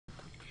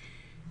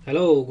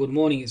Hello, good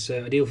morning. It's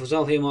Adil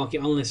Fazal here,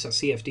 market analyst at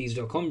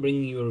CFDs.com,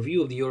 bringing you a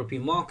review of the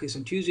European markets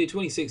on Tuesday,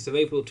 26th of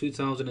April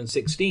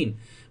 2016.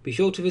 Be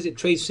sure to visit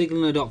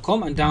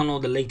TradeSignaler.com and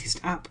download the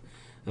latest app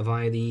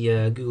via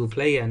the Google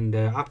Play and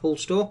Apple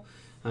Store,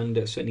 and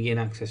certainly gain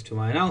access to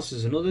my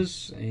analysis and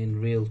others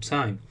in real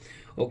time.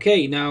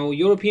 Okay, now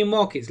European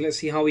markets. Let's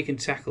see how we can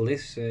tackle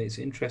this. It's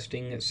an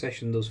interesting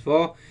session thus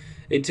far.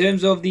 In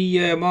terms of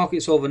the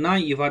markets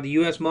overnight, you've had the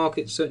US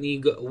markets certainly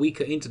got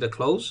weaker into the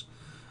close.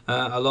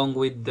 Along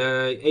with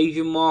the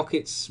Asian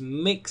markets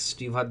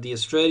mixed, you've had the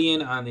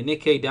Australian and the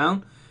Nikkei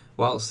down,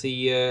 whilst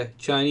the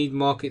Chinese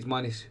markets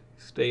managed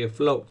to stay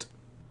afloat.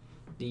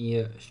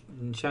 The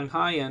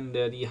Shanghai and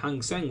the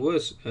Hang Seng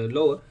was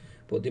lower,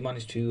 but they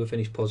managed to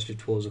finish positive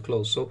towards the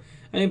close. So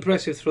an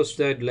impressive thrust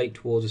there late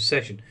towards the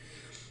session.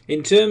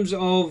 In terms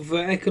of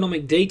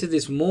economic data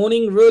this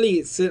morning, really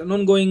it's an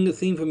ongoing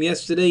theme from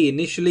yesterday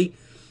initially.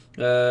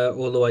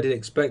 Although I did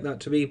expect that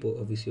to be, but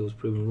obviously I was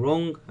proven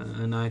wrong,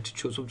 and I had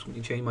to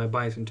subsequently change my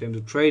bias in terms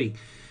of trading.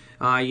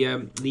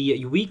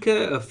 The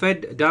weaker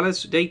Fed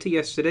Dallas data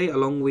yesterday,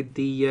 along with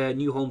the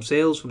new home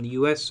sales from the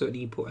US,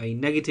 certainly put a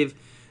negative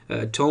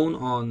tone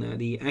on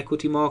the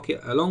equity market,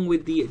 along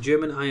with the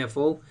German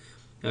IFO,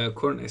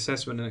 current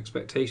assessment and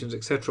expectations,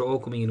 etc., all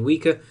coming in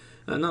weaker,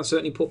 and that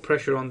certainly put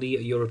pressure on the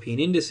European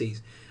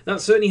indices.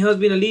 That certainly has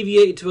been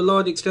alleviated to a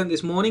large extent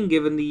this morning,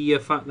 given the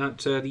fact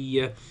that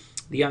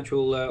the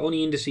actual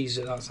only indices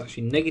that's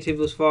actually negative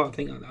thus far, I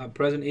think at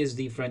present, is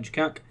the French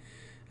CAC,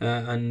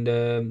 and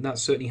that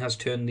certainly has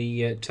turned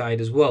the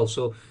tide as well.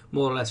 So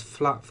more or less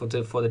flat for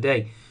the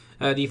day.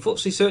 The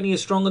FTSE certainly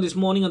is stronger this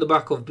morning on the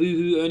back of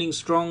Boohoo earnings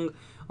strong,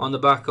 on the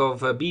back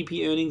of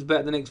BP earnings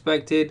better than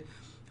expected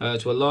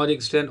to a large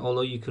extent.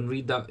 Although you can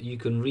read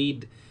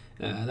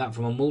that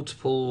from a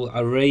multiple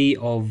array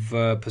of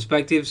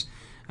perspectives.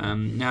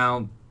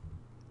 Now,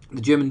 the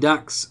German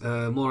DAX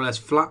more or less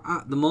flat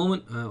at the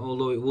moment,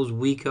 although it was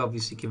weaker,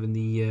 obviously, given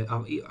the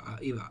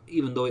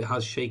even though it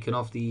has shaken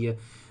off the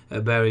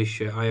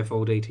bearish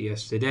IFO data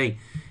yesterday.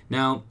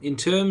 Now, in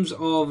terms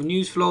of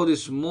news flow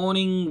this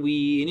morning,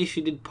 we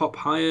initially did pop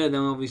higher,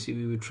 then obviously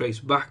we would trace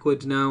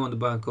backwards now on the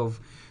back of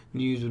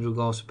news with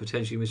regards to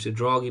potentially Mr.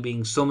 Draghi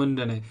being summoned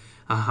and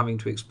having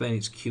to explain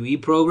its QE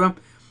program.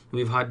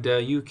 We've had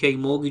UK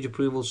mortgage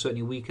approval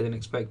certainly weaker than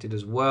expected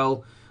as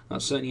well.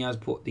 That certainly has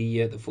put the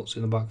FTSE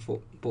in the back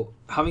foot. But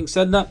having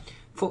said that,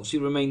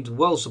 FTSE remains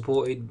well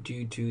supported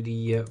due to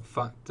the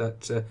fact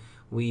that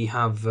we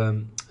have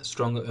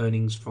stronger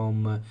earnings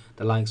from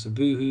the likes of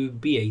Boohoo,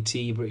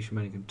 BAT, British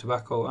American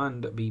Tobacco,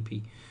 and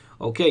BP.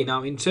 Okay,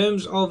 now in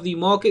terms of the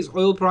markets,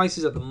 oil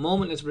prices at the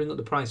moment, let's bring up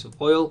the price of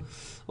oil.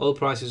 Oil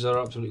prices are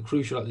absolutely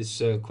crucial at this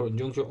current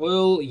juncture.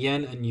 Oil,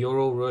 yen, and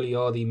euro really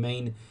are the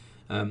main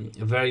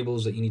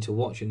variables that you need to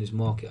watch in this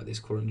market at this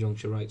current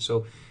juncture, right?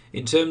 So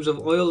in terms of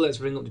oil, let's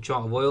bring up the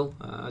chart of oil.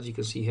 As you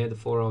can see here, the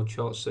 4-hour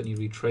chart certainly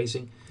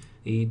retracing.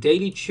 The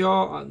daily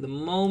chart at the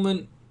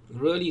moment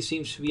really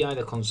seems to be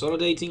either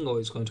consolidating or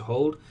it's going to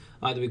hold.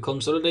 Either we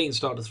consolidate and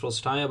start to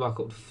thrust higher back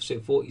up to say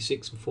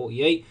 46 and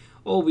 48,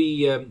 or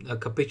we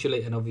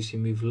capitulate and obviously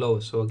move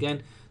lower. So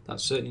again, that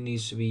certainly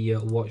needs to be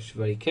watched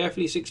very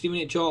carefully.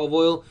 60-minute chart of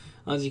oil,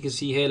 as you can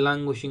see here,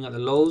 languishing at the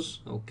lows.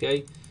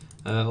 Okay.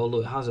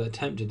 Although it has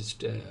attempted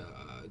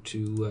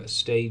to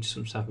stage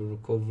some type of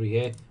recovery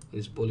here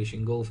with this bullish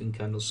engulfing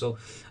candle. So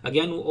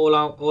again,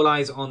 all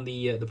eyes on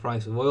the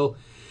price of oil,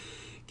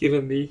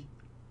 given the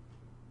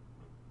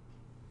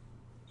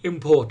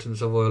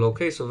importance of oil.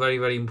 Okay, so very,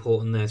 very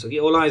important there. So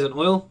get all eyes on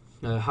oil.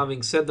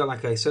 Having said that,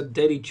 like I said,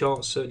 daily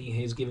chart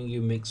certainly is giving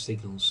you mixed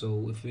signals.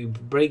 So if we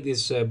break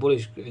this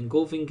bullish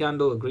engulfing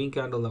candle, a green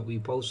candle that we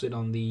posted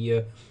on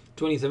the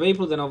 20th of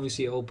April, then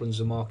obviously it opens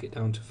the market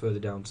down to further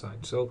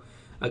downside. So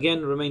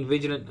again, remain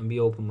vigilant and be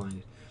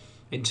open-minded.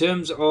 In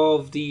terms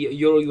of the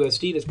Euro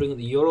USD, let's bring up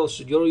the Euro.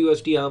 So Euro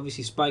USD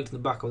obviously spiked in the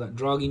back of that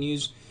Draghi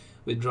news,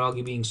 with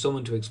Draghi being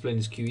summoned to explain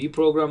his QE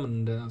program,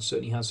 and that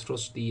certainly has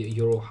thrust the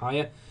Euro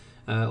higher,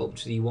 up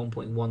to the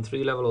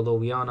 1.13 level, although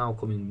we are now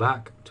coming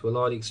back to a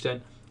large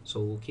extent, so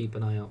we'll keep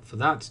an eye out for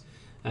that.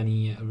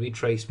 Any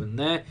retracement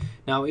there.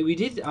 Now I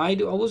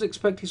was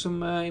expecting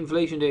some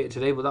inflation data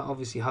today, but that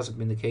obviously hasn't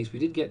been the case. We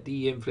did get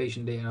the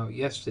inflation data out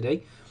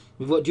yesterday.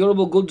 We've got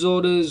durable goods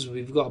orders,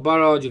 we've got a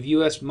barrage of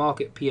US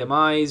market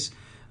PMIs,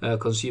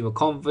 consumer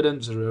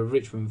confidence,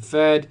 Richmond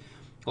Fed.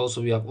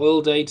 Also we have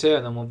oil data,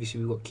 and then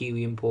obviously we've got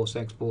Kiwi imports,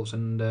 exports,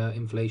 and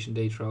inflation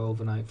data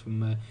overnight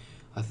from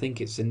I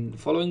think it's in the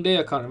following day.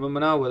 I can't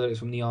remember now whether it's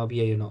from the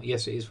RBA or not.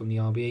 Yes, it is from the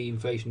RBA.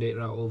 Inflation data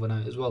out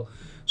overnight as well.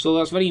 So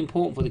that's very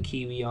important for the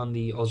Kiwi and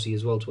the Aussie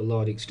as well to a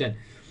large extent.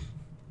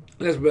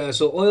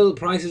 So oil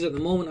prices at the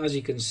moment, as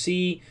you can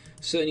see,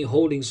 certainly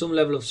holding some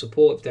level of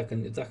support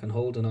if that can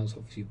hold, and that's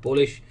obviously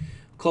bullish.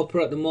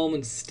 Copper at the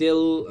moment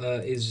still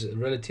is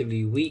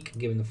relatively weak,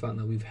 given the fact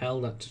that we've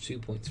held at to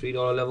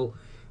 $2.3 level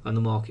and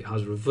the market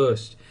has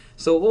reversed.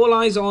 So all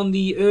eyes on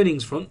the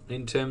earnings front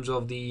in terms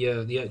of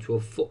the actual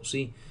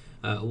FTSE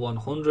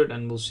 100,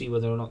 and we'll see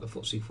whether or not the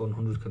FTSE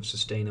 100 can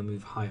sustain a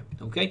move higher.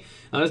 Okay,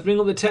 now let's bring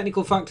up the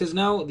technical factors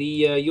now. The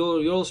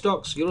Euro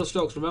stocks,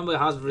 remember,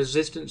 has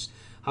resistance,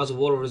 has a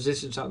wall of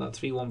resistance at that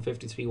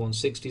 3150,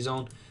 3160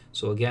 zone.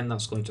 So again,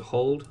 that's going to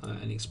hold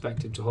and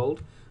expected to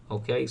hold.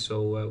 Okay,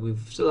 so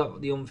we've still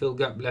got the unfilled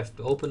gap left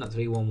open at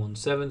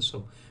 3117,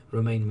 so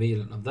remain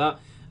vigilant of that.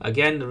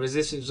 Again, the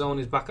resistance zone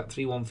is back at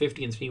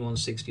 3150 and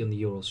 3160 on the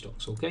Euro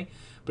stocks. Okay,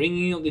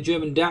 bringing up the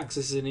German DAX,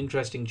 this is an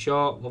interesting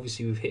chart.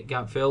 Obviously, we've hit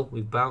gap fill,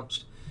 we've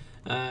bounced,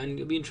 and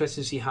it'll be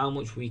interesting to see how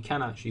much we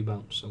can actually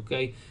bounce.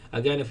 Okay,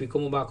 again, if we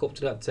come back up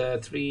to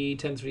that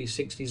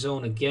 360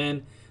 zone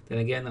again, then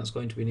again that's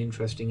going to be an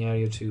interesting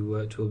area to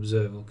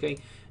observe. Okay,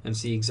 and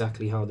see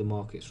exactly how the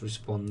markets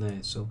respond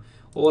there. So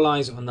all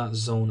eyes on that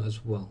zone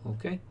as well.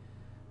 Okay.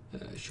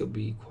 Should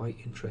be quite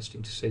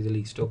interesting to say the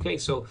least. Okay,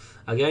 so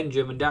again,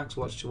 German DAX,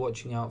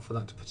 watching out for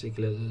that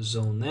particular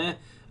zone there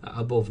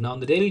above. Now on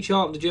the daily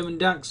chart of the German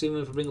DAX,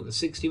 even if we bring up the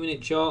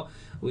 60-minute chart,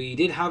 we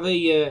did have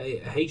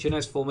a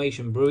H&S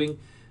formation brewing.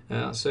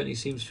 That certainly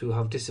seems to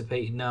have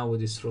dissipated now with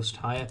this thrust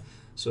higher.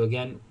 So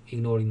again,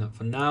 ignoring that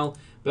for now.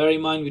 Bear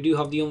in mind, we do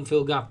have the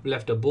unfilled gap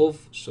left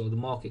above, so the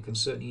market can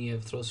certainly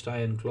thrust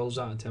higher and close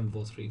out at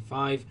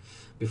 10.435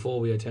 before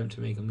we attempt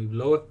to make a move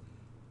lower.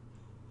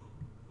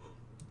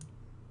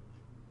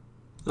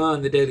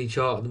 And the daily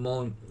chart at the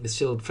moment is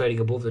still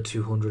trading above the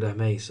 200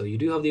 MA, so you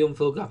do have the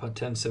unfilled gap at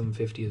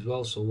 10.750 as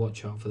well, so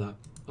watch out for that.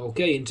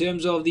 Okay, in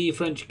terms of the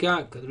French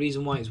CAC, the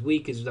reason why it's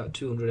weak is that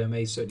 200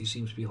 MA certainly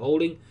seems to be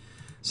holding.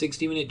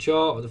 60-minute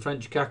chart of the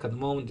French CAC at the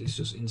moment is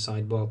just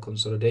inside bar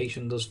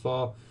consolidation thus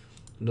far.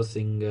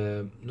 Nothing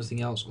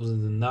else other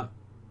than that,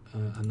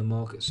 and the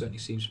market certainly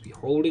seems to be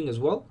holding as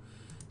well.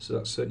 So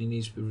that certainly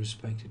needs to be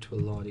respected to a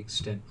large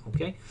extent.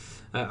 Okay,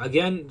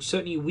 again,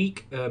 certainly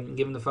weak,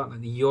 given the fact that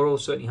the euro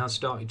certainly has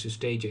started to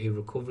stage a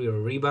recovery or a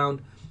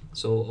rebound.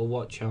 So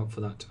watch out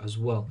for that as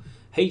well.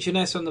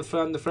 H&S on the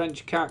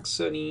French CAC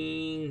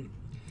certainly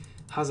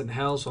hasn't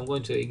held, so I'm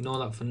going to ignore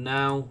that for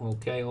now.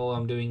 Okay, all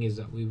I'm doing is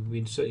that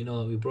we certainly know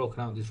that we've broken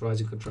out this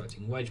rising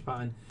contracting wedge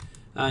pattern,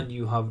 and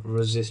you have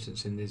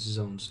resistance in this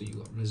zone. So you've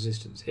got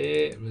resistance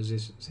here,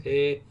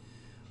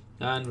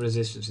 and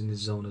resistance in this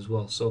zone as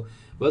well. So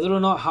whether or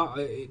not,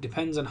 it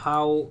depends on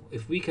how,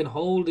 if we can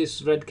hold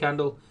this red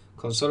candle,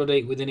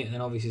 consolidate within it, and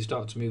then obviously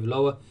start to move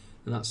lower,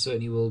 then that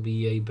certainly will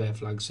be a bear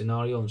flag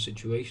scenario and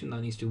situation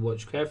that needs to be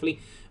watched carefully.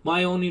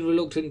 My only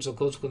reluctance or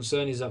cause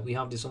concern is that we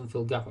have this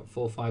unfilled gap at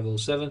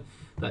 4507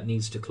 that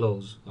needs to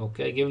close.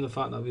 Okay, given the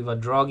fact that we've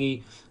had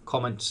Draghi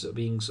comments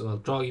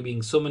Draghi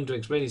being summoned to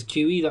explain his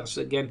QE, that's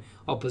again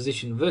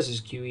opposition versus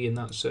QE, and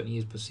that certainly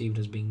is perceived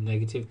as being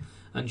negative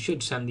and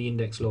should send the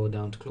index lower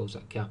down to close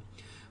that gap.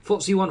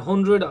 FTSE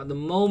 100 at the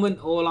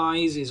moment, all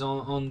eyes is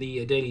on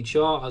the daily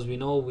chart. As we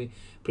know,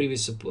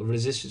 previous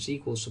resistance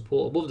equals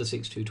support above the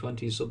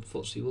 6220, so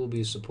FTSE will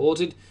be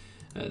supported.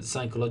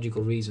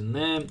 Psychological reason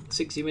there.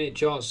 60-minute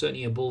chart,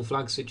 certainly a bull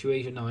flag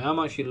situation. Now I am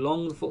actually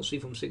long the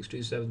FTSE from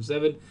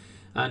 6277,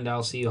 and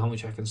I'll see how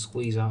much I can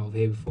squeeze out of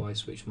here before I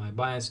switch my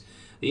bias.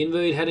 The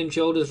inverted head and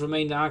shoulders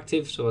remained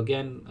active, so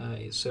again,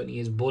 it certainly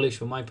is bullish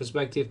from my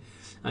perspective,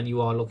 and you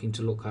are looking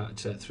to look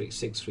at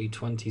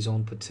 320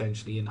 zone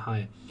potentially and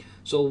higher.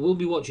 So we'll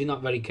be watching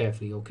that very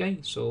carefully. Okay,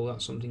 so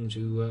that's something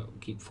to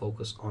keep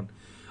focus on.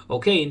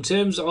 Okay, in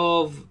terms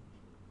of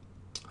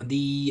the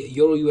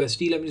Euro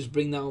USD, let me just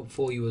bring that up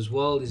for you as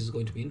well. This is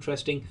going to be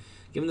interesting,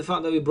 given the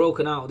fact that we've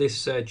broken out of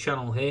this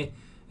channel here.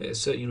 It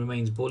certainly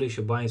remains bullish.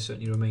 A buy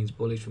certainly remains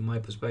bullish from my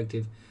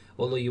perspective.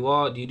 Although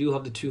you do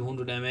have the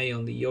 200 MA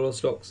on the Euro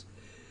stocks,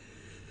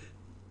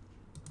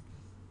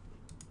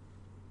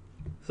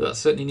 so that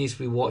certainly needs to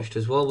be watched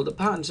as well. But the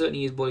pattern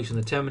certainly is bullish on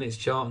the 10 minutes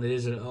chart, and there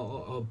is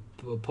a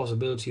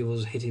possibility of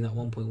us hitting that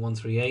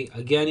 1.138.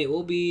 Again, it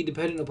will be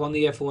dependent upon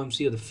the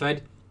FOMC or the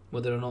Fed,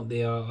 whether or not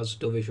they are as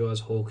dovish or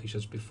as hawkish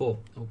as before.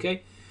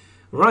 Okay,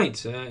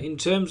 right. In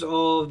terms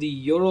of the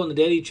euro on the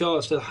daily chart,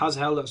 it still has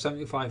held at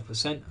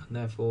 75%, and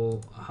therefore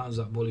has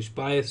that bullish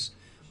bias,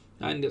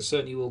 and it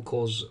certainly will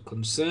cause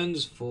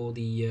concerns for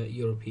the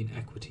European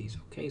equities.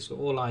 Okay, so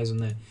all eyes on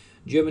there.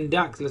 German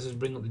DAX. Let's just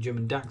bring up the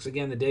German DAX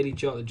again. The daily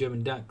chart, the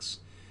German DAX.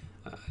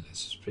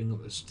 Let's just bring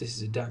up this. This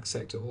is a DAX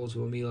sector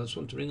automobile. I just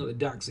want to bring up the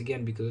DAX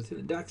again because I think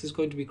the DAX is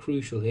going to be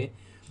crucial here.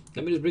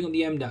 Let me just bring up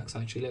the MDAX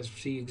actually. Let's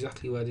see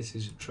exactly where this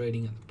is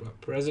trading at the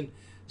present.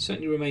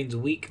 Certainly remains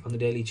weak on the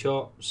daily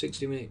chart.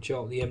 60-minute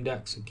chart, the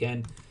MDAX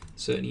again.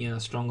 Certainly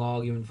a strong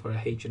argument for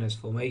a H&S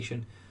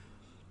formation.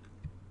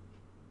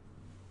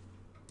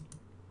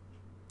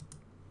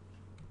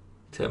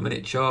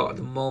 Minute chart at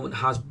the moment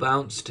has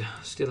bounced,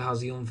 still has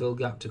the unfilled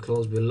gap to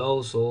close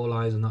below, so all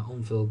eyes on that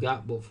unfilled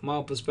gap. But from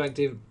our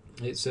perspective,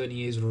 it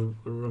certainly is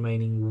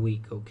remaining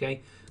weak.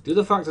 Okay. The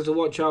other factor to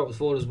watch out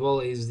for as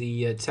well is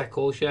the tech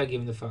all share,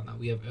 given the fact that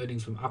we have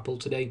earnings from Apple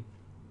today.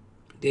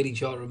 Daily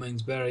chart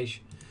remains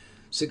bearish.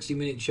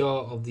 60-minute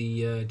chart of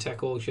the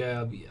tech all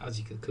share, as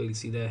you can clearly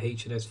see there,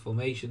 H&S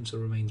formation, so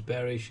remains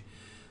bearish.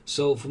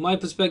 So from my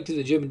perspective,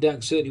 the German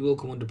DAX certainly will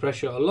come under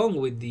pressure along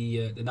with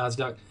the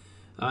Nasdaq.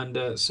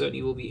 and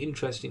certainly will be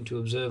interesting to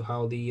observe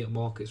how the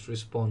markets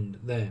respond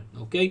there.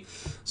 Okay,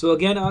 so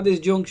again, at this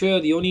juncture,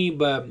 the only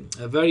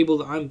variable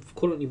that I'm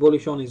currently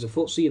bullish on is the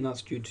FTSE, and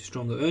that's due to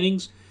stronger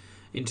earnings.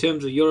 In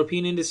terms of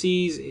European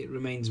indices, it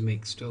remains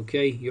mixed.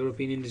 Okay,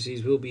 European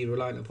indices will be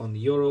reliant upon the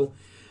euro,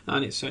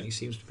 and it certainly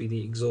seems to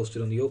be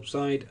exhausted on the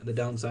upside. The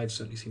downside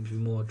certainly seems to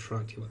be more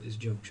attractive at this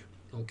juncture.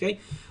 Okay,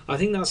 I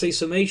think that's a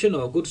summation,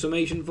 or a good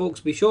summation, folks.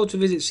 Be sure to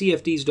visit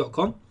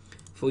cfds.com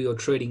for your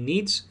trading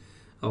needs.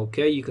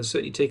 Okay, you can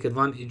certainly take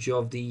advantage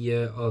of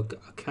the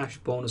cash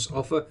bonus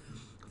offer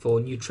for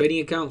new trading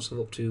accounts of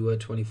up to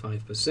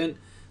 25%.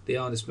 They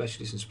are the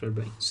specialists in spread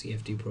betting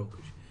CFD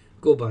brokerage.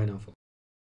 Goodbye now, folks.